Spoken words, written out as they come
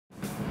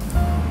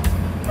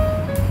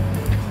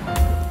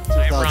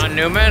John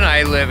Newman.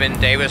 I live in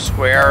Davis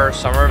Square,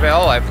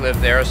 Somerville. I've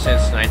lived there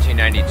since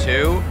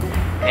 1992,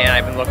 and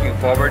I've been looking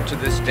forward to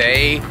this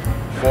day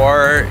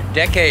for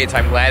decades.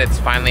 I'm glad it's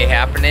finally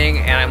happening,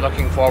 and I'm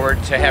looking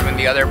forward to having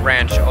the other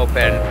branch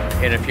open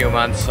in a few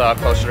months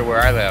closer to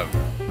where I live.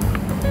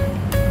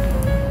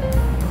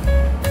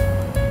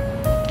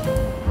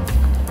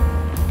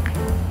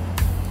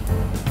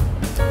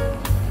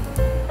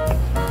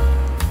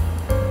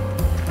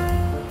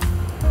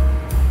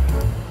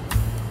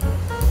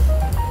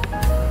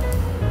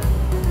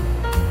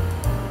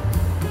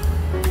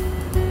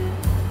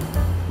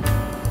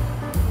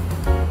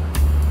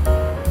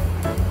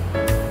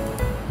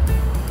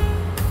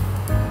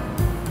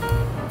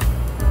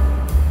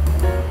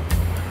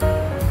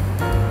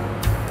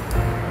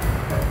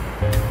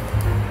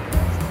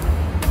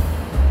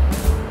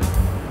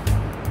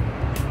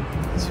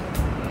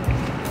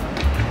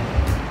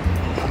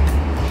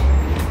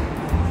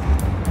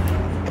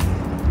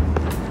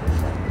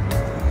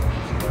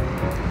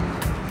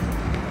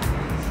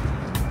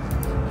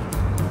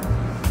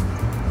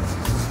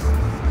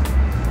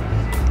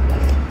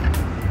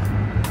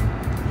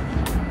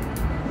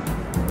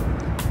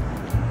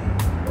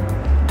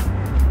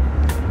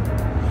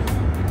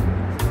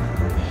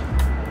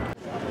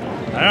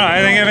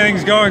 I think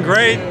everything's going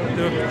great.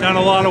 We've done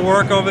a lot of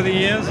work over the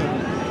years.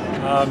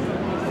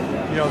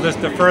 You know, this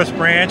is the first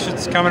branch.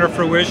 It's coming to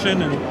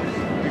fruition,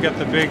 and we got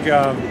the big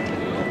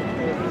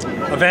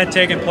event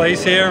taking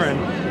place here,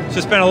 and it's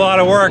just been a lot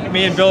of work.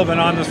 Me and Bill have been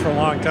on this for a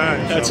long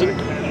time.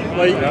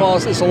 Paul,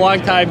 it's a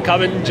long time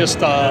coming. Just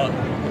a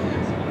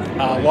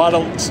lot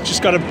of, it's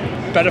just going to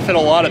benefit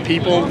a lot of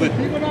people.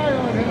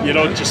 That, you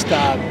know, just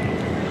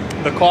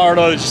the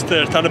corridor. Just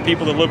a ton of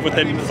people that live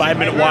within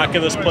 5-minute walk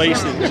of this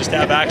place that just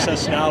have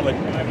access now. But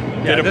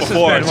did it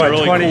before. It's been,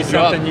 what,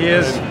 20-something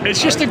years.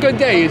 It's just a good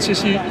day. It's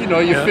just you know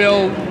you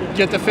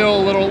get to feel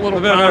a little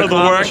proud of the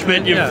work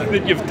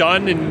that you've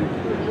done,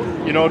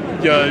 and you know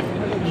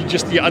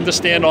you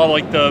understand all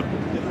the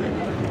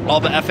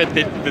effort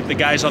that the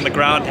guys on the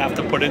ground have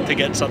to put in to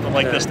get something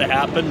like this to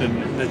happen,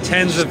 and the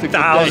tens of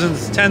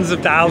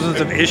thousands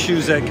of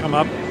issues that come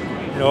up,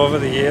 you know, over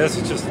the years.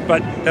 It's just,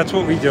 but that's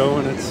what we do,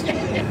 and it's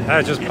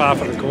just par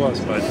for the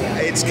course. But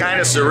it's kind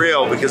of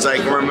surreal because I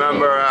can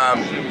remember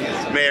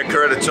Mayor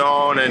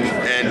Curtatone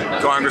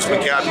and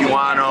Congressman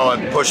Capuano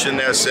and pushing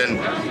this, and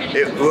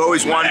we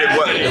always wondered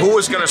who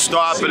was going to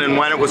stop it and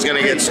when it was going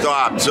to get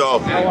stopped.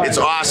 So it's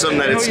awesome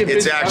that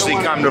it's actually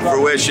come to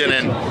fruition,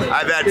 and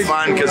I've had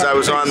fun because I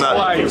was on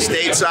the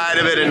state side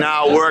of it, and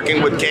now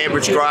working with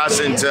Cambridge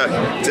Crossing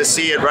to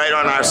see it right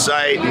on our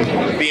site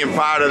and being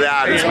part of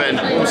that. It's been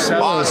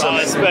awesome.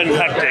 It's been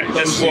hectic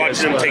just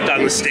watching them take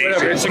down the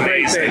station. It's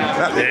amazing.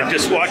 And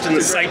just watching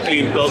the site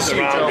being built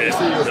around it.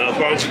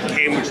 Burlington,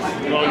 Cambridge,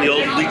 along the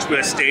old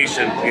Lechmere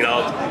Station, you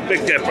know,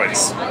 big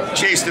difference.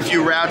 Chased a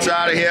few rats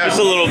out of here. Just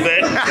a little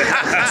bit.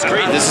 It's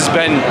great. This has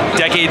been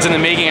decades in the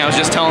making. I was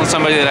just telling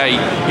somebody that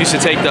I used to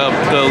take the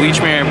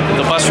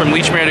bus from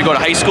Lechmere to go to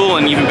high school,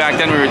 and even back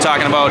then we were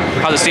talking about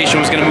how the station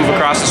was going to move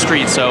across the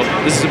street. So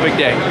this is a big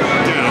day.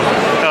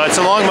 It's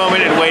a long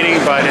moment in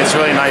waiting, but it's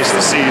really nice to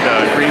see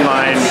the Green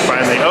Line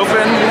finally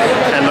open,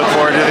 and look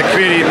forward to the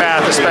community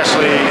path,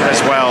 especially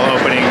as well,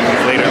 opening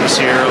later this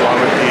year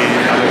along with the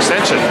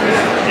extension.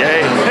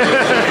 Yay!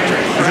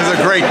 This is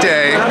a great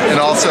day, and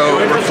also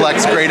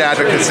reflects great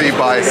advocacy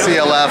by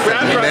CLF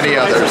and many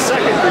others.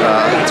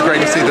 It's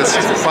great to see this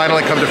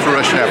finally come to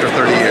fruition after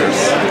 30 years.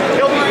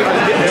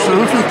 It's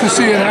terrific to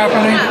see it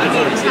happening.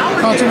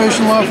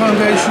 Conservation Law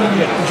Foundation,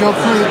 Joe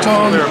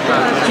Curtatone,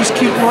 just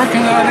keep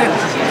working at it.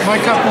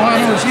 Mike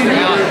Capuano is here.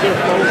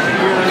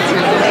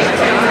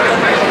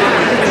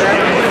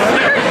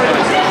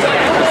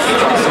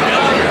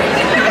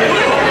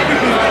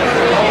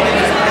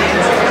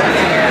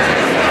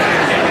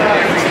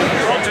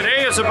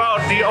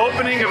 About the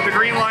opening of the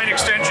Green Line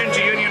extension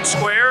to Union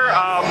Square,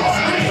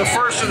 the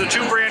first of the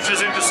 2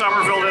 branches into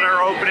Somerville that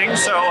are opening,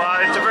 so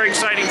it's a very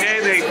exciting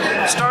day.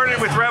 They started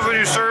with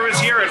revenue service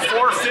here at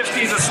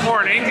 4:50 this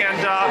morning,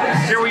 and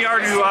here we are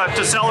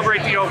to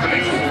celebrate the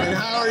opening. And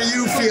how are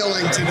you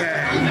feeling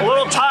today? A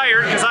little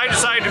tired because I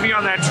decided to be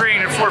on that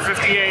train at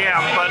 4:50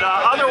 a.m., but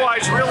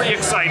otherwise really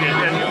excited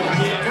and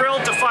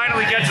thrilled to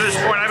finally get to this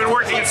point. I've been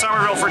working in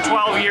Somerville for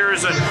 12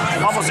 years, and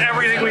almost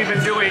everything we've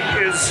been doing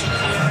is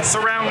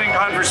surrounding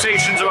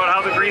conversations about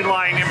how the Green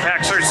Line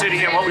impacts our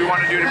city and what we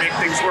want to do to make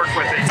things work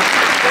with it.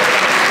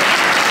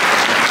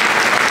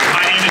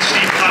 My name is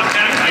Steve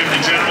Kloptak. I'm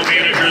the General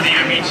Manager of the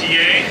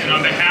MBTA, and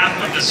on behalf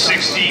of the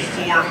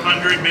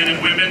 6,400 men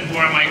and women who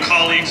are my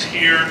colleagues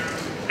here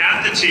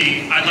at the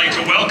T, I'd like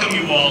to welcome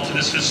you all to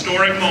this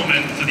historic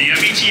moment for the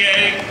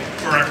MBTA,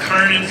 for our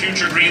current and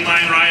future Green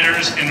Line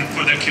riders, and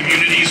for the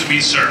communities we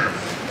serve.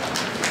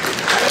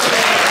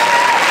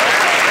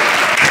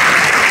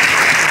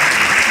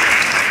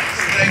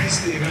 Thank you,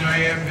 Steve. And I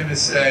am going to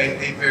say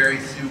a very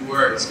few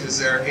words because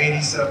there are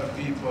 87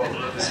 people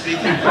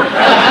speaking.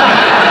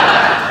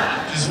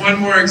 Just one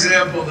more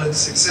example that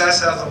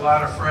success has a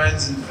lot of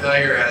friends and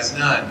failure has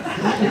none.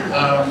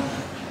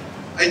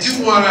 I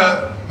do want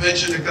to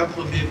mention a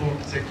couple of people in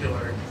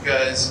particular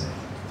because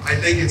I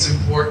think it's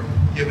important,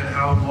 given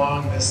how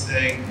long this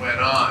thing went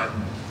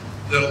on,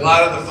 that a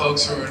lot of the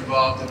folks who are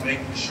involved in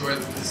making sure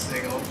that this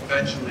thing will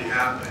eventually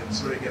happen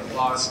sort of get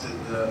lost in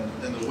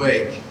the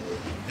wake.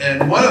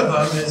 And one of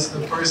them is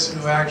the person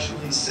who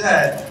actually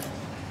said,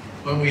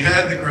 when we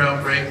had the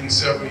groundbreaking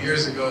several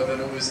years ago, that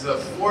it was the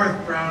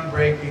 4th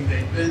groundbreaking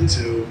they'd been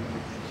to.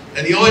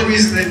 And the only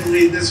reason they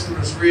believed this one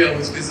was real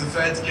was because the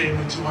feds came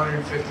with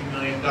 $250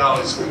 million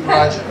for the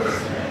project.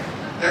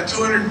 That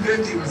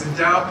 $250 was a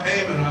down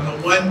payment on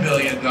the $1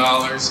 billion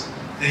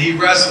that he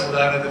wrestled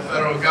out of the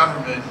federal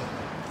government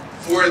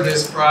for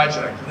this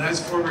project. And that's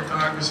former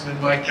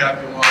Congressman Mike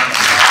Capuano.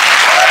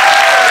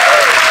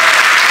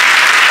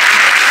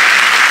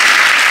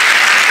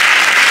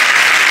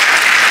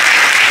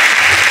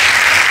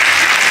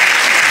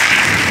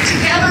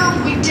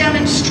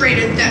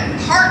 Demonstrated that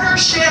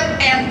partnership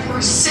and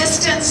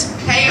persistence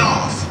pay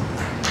off.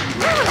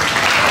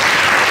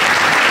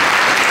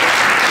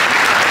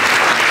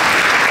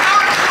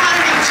 Our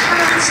economy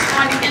turns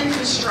on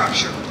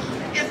infrastructure.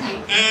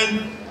 And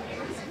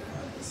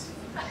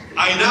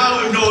I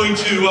now am going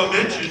to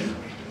mention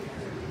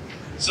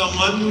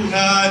someone who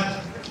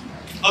had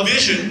a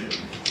vision,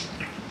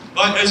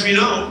 but as we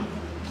know,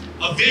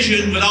 a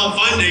vision without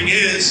funding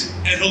is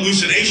an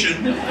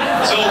hallucination.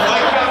 So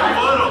Mike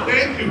Capuano,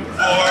 thank you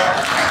for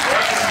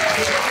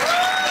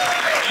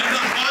and the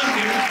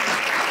funding.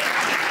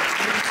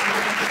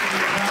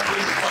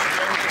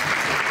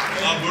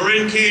 We're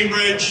in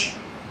Cambridge.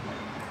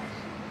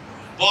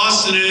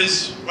 Boston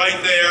is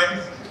right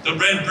there. The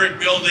red brick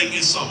building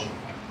is Soho.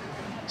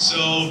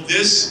 So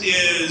this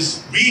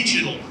is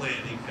regional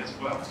planning as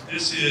well.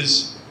 This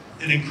is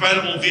an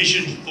incredible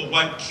vision for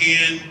what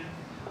can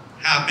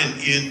happen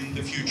in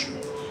the future.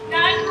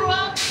 Now, I grew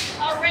up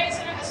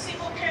raised in a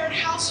single-parent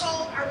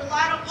household. I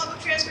relied on public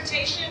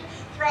transportation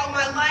throughout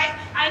my life.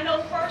 I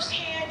know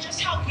firsthand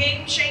just how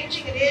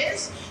game-changing it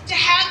is to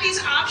have these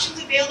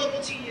options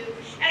available to you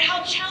and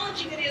how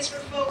challenging it is for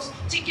folks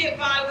to get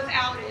by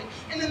without it.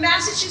 In the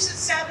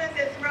Massachusetts 7th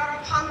and throughout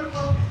our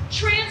Commonwealth,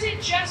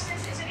 transit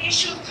justice is an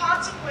issue of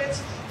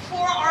consequence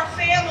for our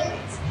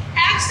families.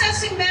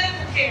 Accessing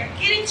medical care,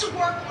 getting to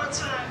work on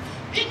time,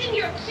 picking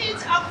your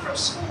kids up from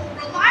school,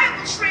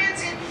 reliable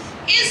transit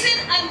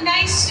isn't a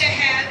nice to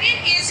have,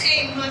 it is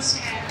a must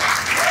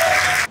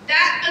have.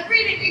 That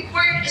agreement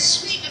required a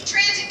suite of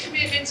transit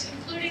commitments,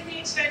 including the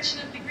extension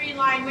of the Green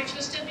Line, which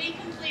was to be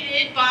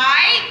completed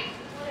by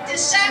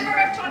December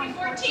of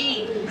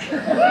 2014.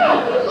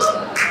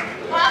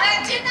 While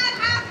that did not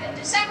happen,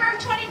 December of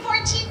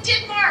 2014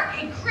 did mark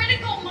a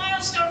critical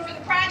milestone for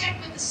the project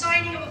with the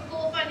signing of a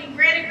full funding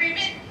grant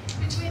agreement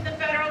between the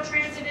Federal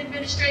Transit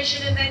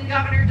Administration and then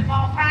Governor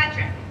Deval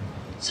Patrick.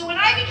 So when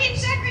I became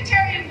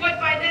secretary of what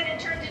by then had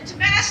turned into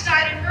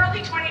MassDOT in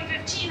early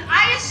 2015,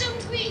 I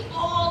assumed, we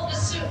all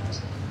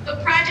assumed, the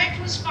project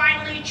was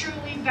finally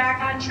truly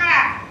back on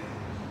track.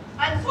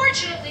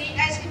 Unfortunately,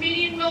 as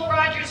comedian Will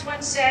Rogers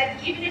once said,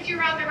 even if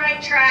you're on the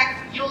right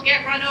track, you'll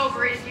get run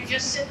over if you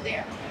just sit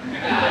there.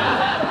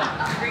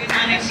 The Green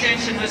Line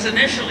extension was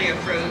initially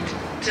approved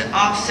to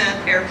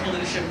offset air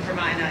pollution from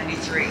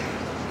I-93.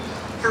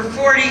 For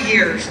 40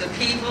 years, the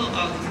people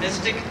of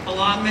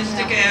along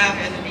Mystic Ave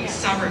and in East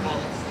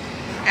Somerville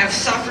have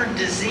suffered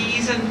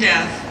disease and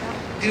death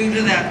due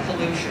to that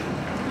pollution.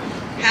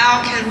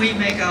 How can we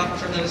make up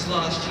for those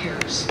lost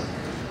years?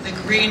 The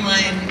Green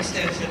Line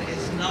extension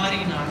is not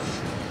enough.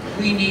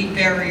 We need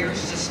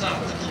barriers to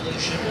stop the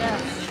pollution.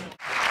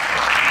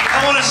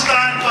 I want to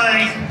start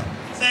by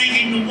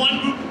thanking the one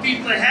group of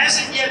people that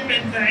hasn't yet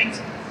been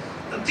thanked,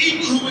 the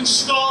people who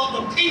installed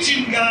the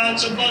pigeon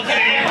guards above the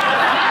air.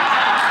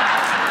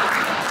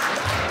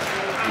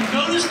 I've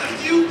noticed a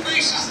few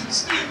places that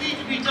still need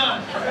to be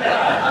done.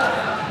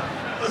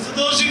 But for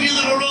those of you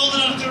that are old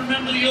enough to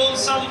remember the old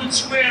Sullivan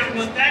Square and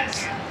what that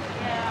did,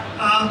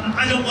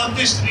 I don't want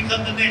this to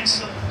become the next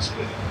Sullivan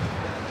Square.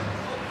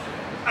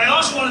 I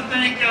also want to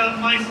thank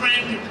my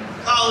friend and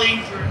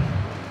colleague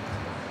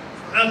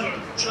forever,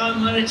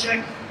 John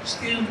Lenachek,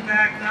 standing in the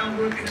back, now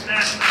working at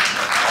National.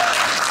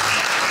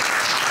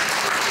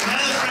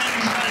 Another friend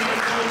who's got to get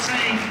full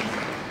trained,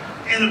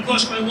 and of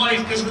course my wife,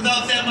 because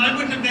without them I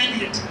wouldn't have been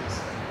here today.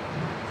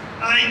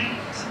 I'm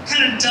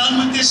kind of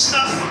done with this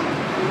stuff,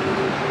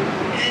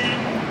 and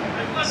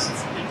I must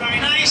be very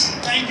nice.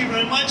 Thank you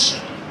very much.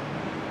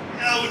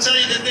 And I will tell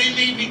you that they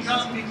made me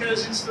come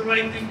because it's the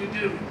right thing to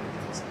do.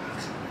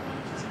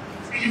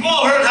 And you've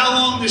all heard how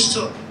long this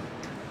took.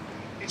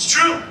 It's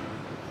true.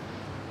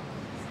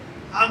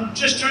 I'm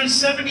just turned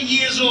 70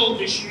 years old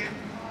this year,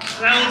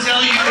 and I will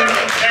tell you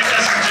that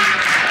doesn't do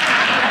it.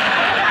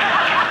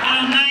 When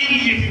I'm 90,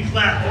 you can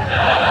clap.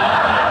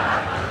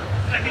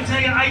 I can tell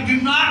you, I do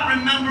not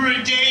remember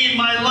a day in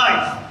my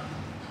life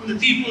when the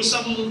people of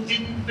Somerville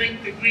didn't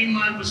think the Green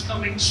Line was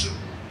coming soon.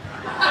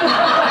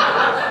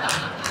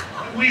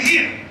 And we're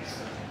here.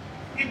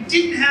 It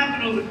didn't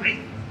happen overnight.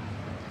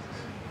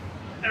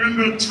 I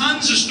remember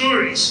tons of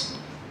stories,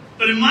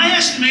 but in my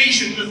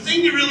estimation, the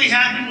thing that really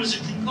happened was a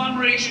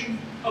conglomeration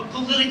of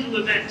political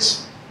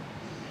events.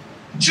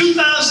 In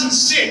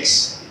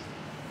 2006,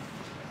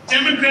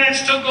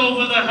 Democrats took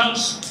over the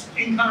House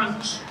in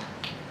Congress.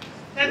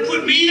 That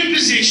put me in a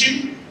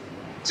position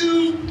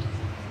to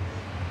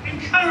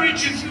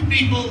encourage a few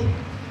people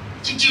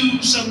to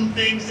do some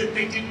things that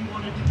they didn't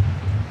want to do.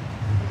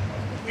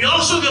 We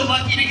also got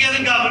lucky to get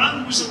a governor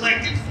who was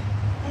elected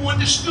who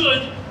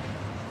understood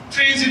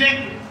transit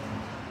equity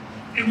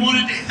and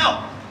wanted to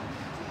help.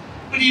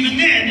 But even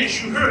then,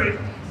 as you heard,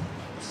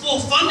 the full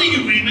funding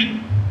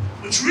agreement,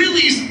 which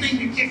really is the thing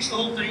that kicks the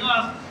whole thing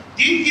off,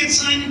 didn't get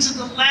signed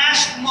until the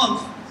last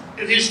month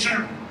of his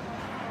term.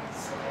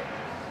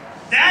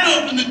 That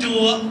opened the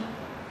door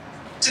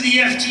to the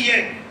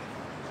FTA.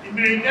 And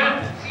Mary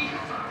Beth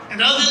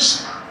and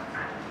others,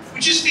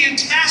 which is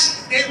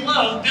fantastic. They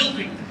love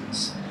building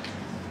things.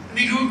 And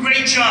they do a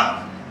great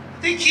job.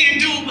 They can't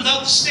do it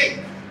without the state.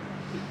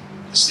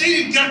 The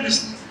state had gotten us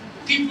there.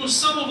 People of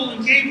Somerville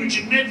and Cambridge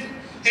and Medford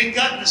had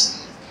gotten us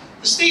there.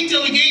 The state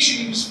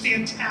delegation was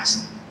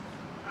fantastic.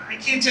 I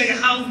can't tell you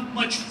how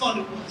much fun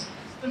it was.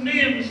 The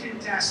mayor was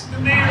fantastic. The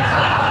mayor. A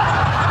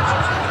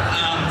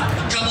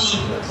couple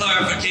of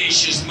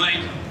clarifications,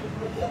 Mike.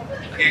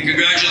 And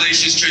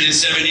congratulations, turning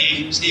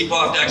 70. Steve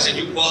Bofdak said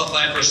you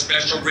qualify for a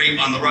special rate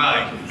on the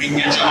ride. We can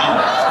get you home.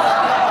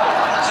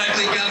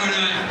 Secondly,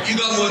 Governor, you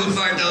got more than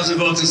 5,000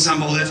 votes in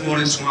Somerville. That's more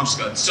than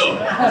Swampscott. So,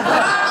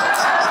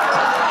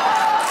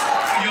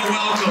 you're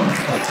welcome.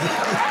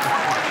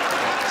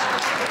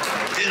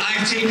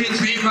 I've taken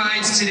 3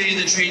 rides today in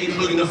the train,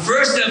 including the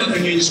first ever for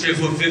Union Square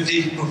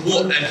 450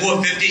 at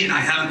 450, and I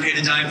haven't paid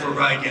a dime for a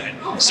ride yet.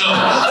 So, but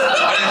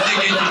I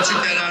think you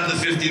took that out of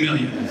the 50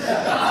 million.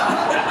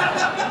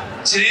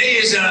 Today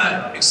is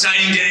an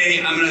exciting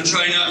day. I'm going to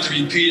try not to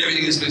repeat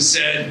everything that's been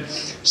said.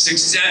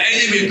 Success,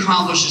 anything we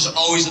accomplish is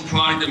always the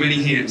product of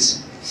many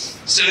hands.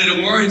 Senator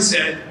Warren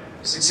said,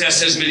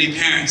 success has many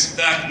parents. In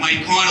fact,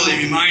 Mike Connolly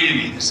reminded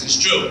me this is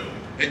true.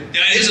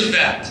 That is a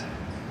fact.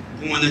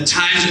 But when the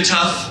times are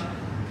tough,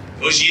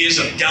 those years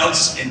of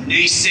doubts and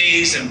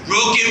naysays and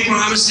broken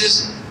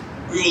promises,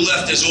 we were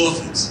left as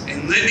orphans.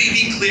 And let me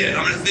be clear,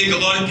 I'm going to thank a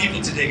lot of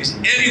people today, because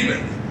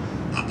everywhere,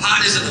 our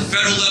partners at the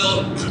federal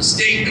level,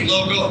 state and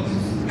local,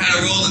 had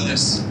a role in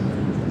this.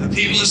 The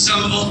people of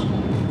Somerville,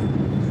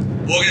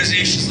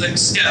 organizations like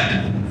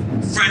STEP,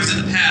 Friends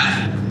of the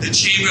Path, the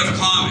Chamber of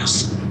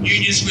Commerce,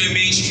 Union Square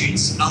Main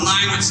Streets,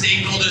 aligned with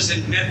stakeholders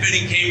in Medford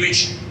and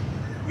Cambridge.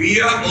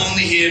 We are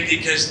only here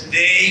because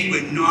they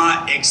would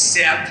not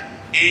accept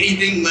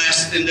anything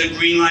less than the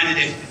Green Line, and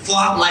they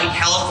fought like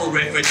hell for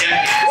it for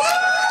decades.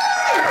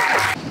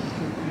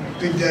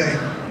 Big day.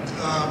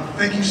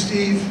 Thank you,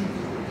 Steve.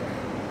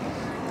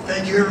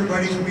 Thank you,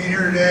 everybody, for being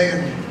here today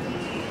and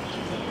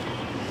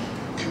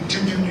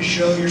continuing to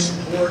show your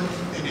support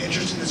and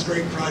interest in this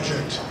great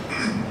project.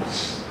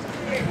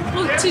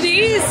 Well,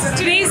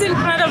 today's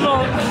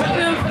incredible.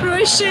 The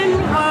fruition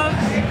of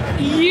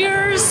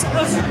years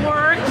of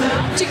work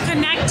to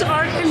connect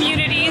our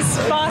communities,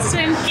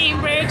 Boston,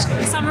 Cambridge,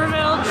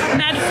 Somerville,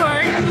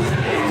 Medford.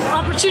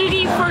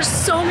 Opportunity for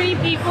so many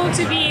people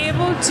to be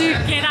able to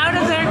get out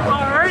of their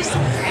cars,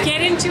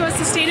 get into a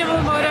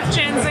sustainable mode of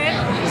transit,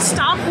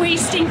 stop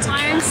wasting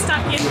time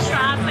stuck in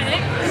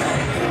traffic,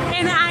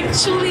 and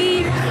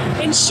actually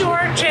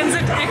ensure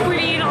transit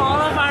equity in all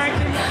of our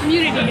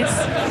communities.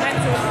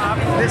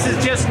 This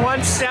is just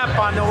one step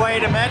on the way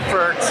to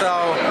Medford,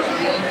 so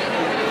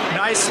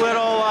nice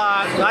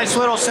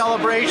little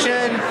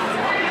celebration.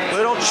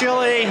 Little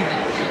chilly.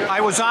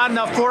 I was on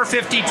the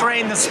 450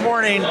 train this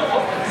morning.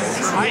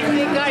 I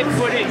think I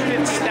put in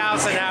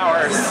 50,000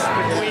 hours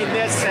between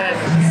this and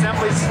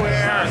Assembly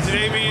Square.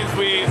 Today means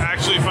we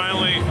actually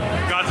finally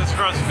got this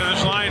across the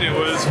finish line. It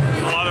was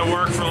a lot of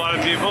work for a lot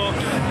of people,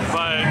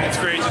 but it's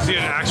great to see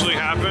it actually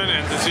happen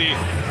and to see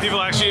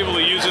people actually able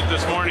to use it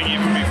this morning,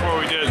 even before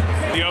we did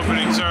the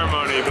opening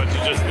ceremony. But to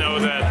just know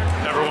that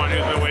everyone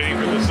who's been waiting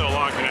for this so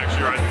long can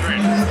actually ride the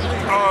train.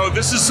 Oh,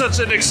 this is such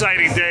an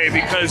exciting day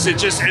because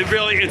it's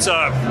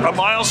a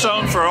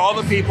milestone for all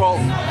the people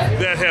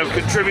that have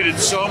contributed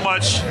so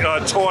much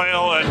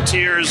toil and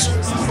tears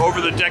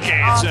over the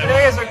decades.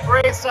 Today is a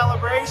great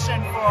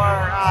celebration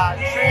for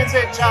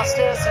transit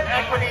justice and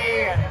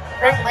equity and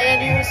great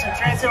land use and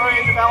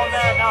transit-oriented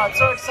development. No, it's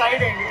so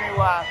exciting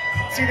to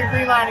see the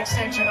Green Line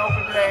extension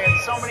open today and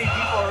so many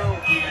people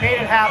who made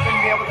it happen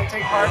be able to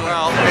take part.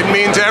 Well, it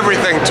means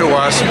everything to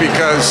us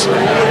because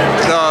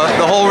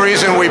the whole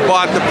reason we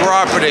bought the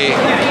property,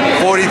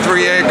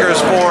 43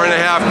 acres,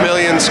 4.5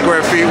 million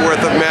square feet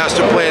worth of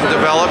master plan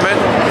development,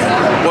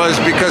 was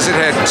because it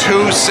had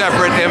 2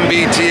 separate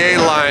MBTA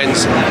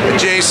lines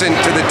adjacent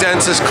to the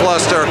densest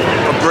cluster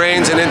of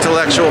brains and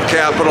intellectual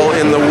capital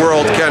in the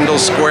world, Kendall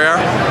Square.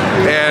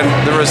 And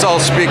the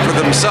results speak for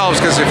themselves,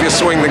 because if you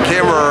swing the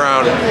camera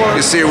around,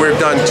 you see we've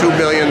done 2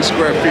 million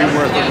square feet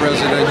worth of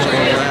residential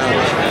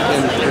land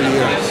in 3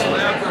 years.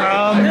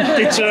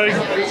 It's a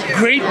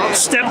great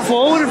step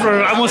forward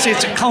for, I won't say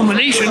it's a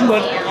culmination,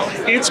 but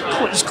it's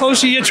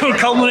closer yet to a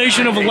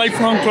culmination of a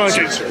lifelong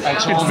project.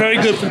 It's very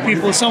good for the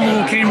people of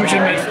Somerville, Cambridge,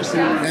 and Medford.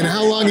 And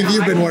how long have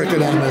you been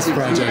working on this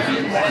project?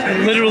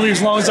 Literally as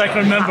long as I can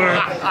remember.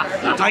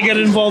 I got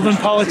involved in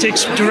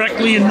politics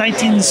directly in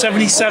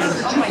 1977,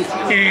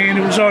 and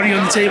it was already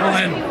on the table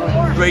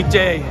then. Great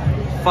day.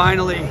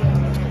 Finally,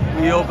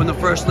 we opened the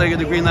first leg of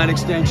the Green Line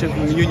extension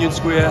from Union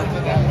Square.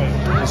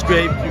 It's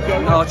great.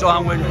 Now it's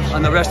onward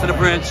on the rest of the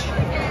bridge,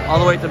 all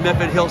the way to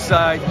Medford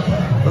Hillside.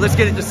 But let's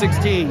get it to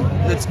 16.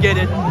 Let's get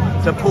it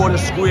to Porter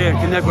Square,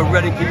 connect with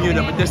Reading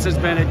commuter. But this has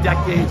been a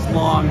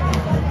decades-long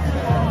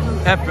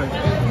effort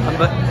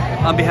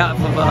on behalf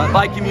of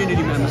by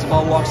community members of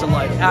all walks of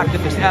life,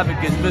 activists,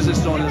 advocates,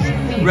 business owners,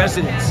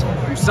 residents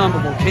from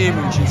Somerville,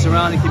 Cambridge, and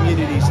surrounding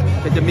communities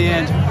that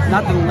demand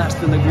nothing less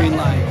than the Green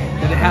Line,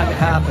 that it had to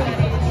happen.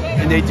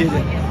 And they did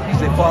it, because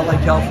they fought like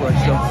hell for it.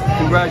 So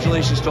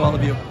congratulations to all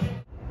of you.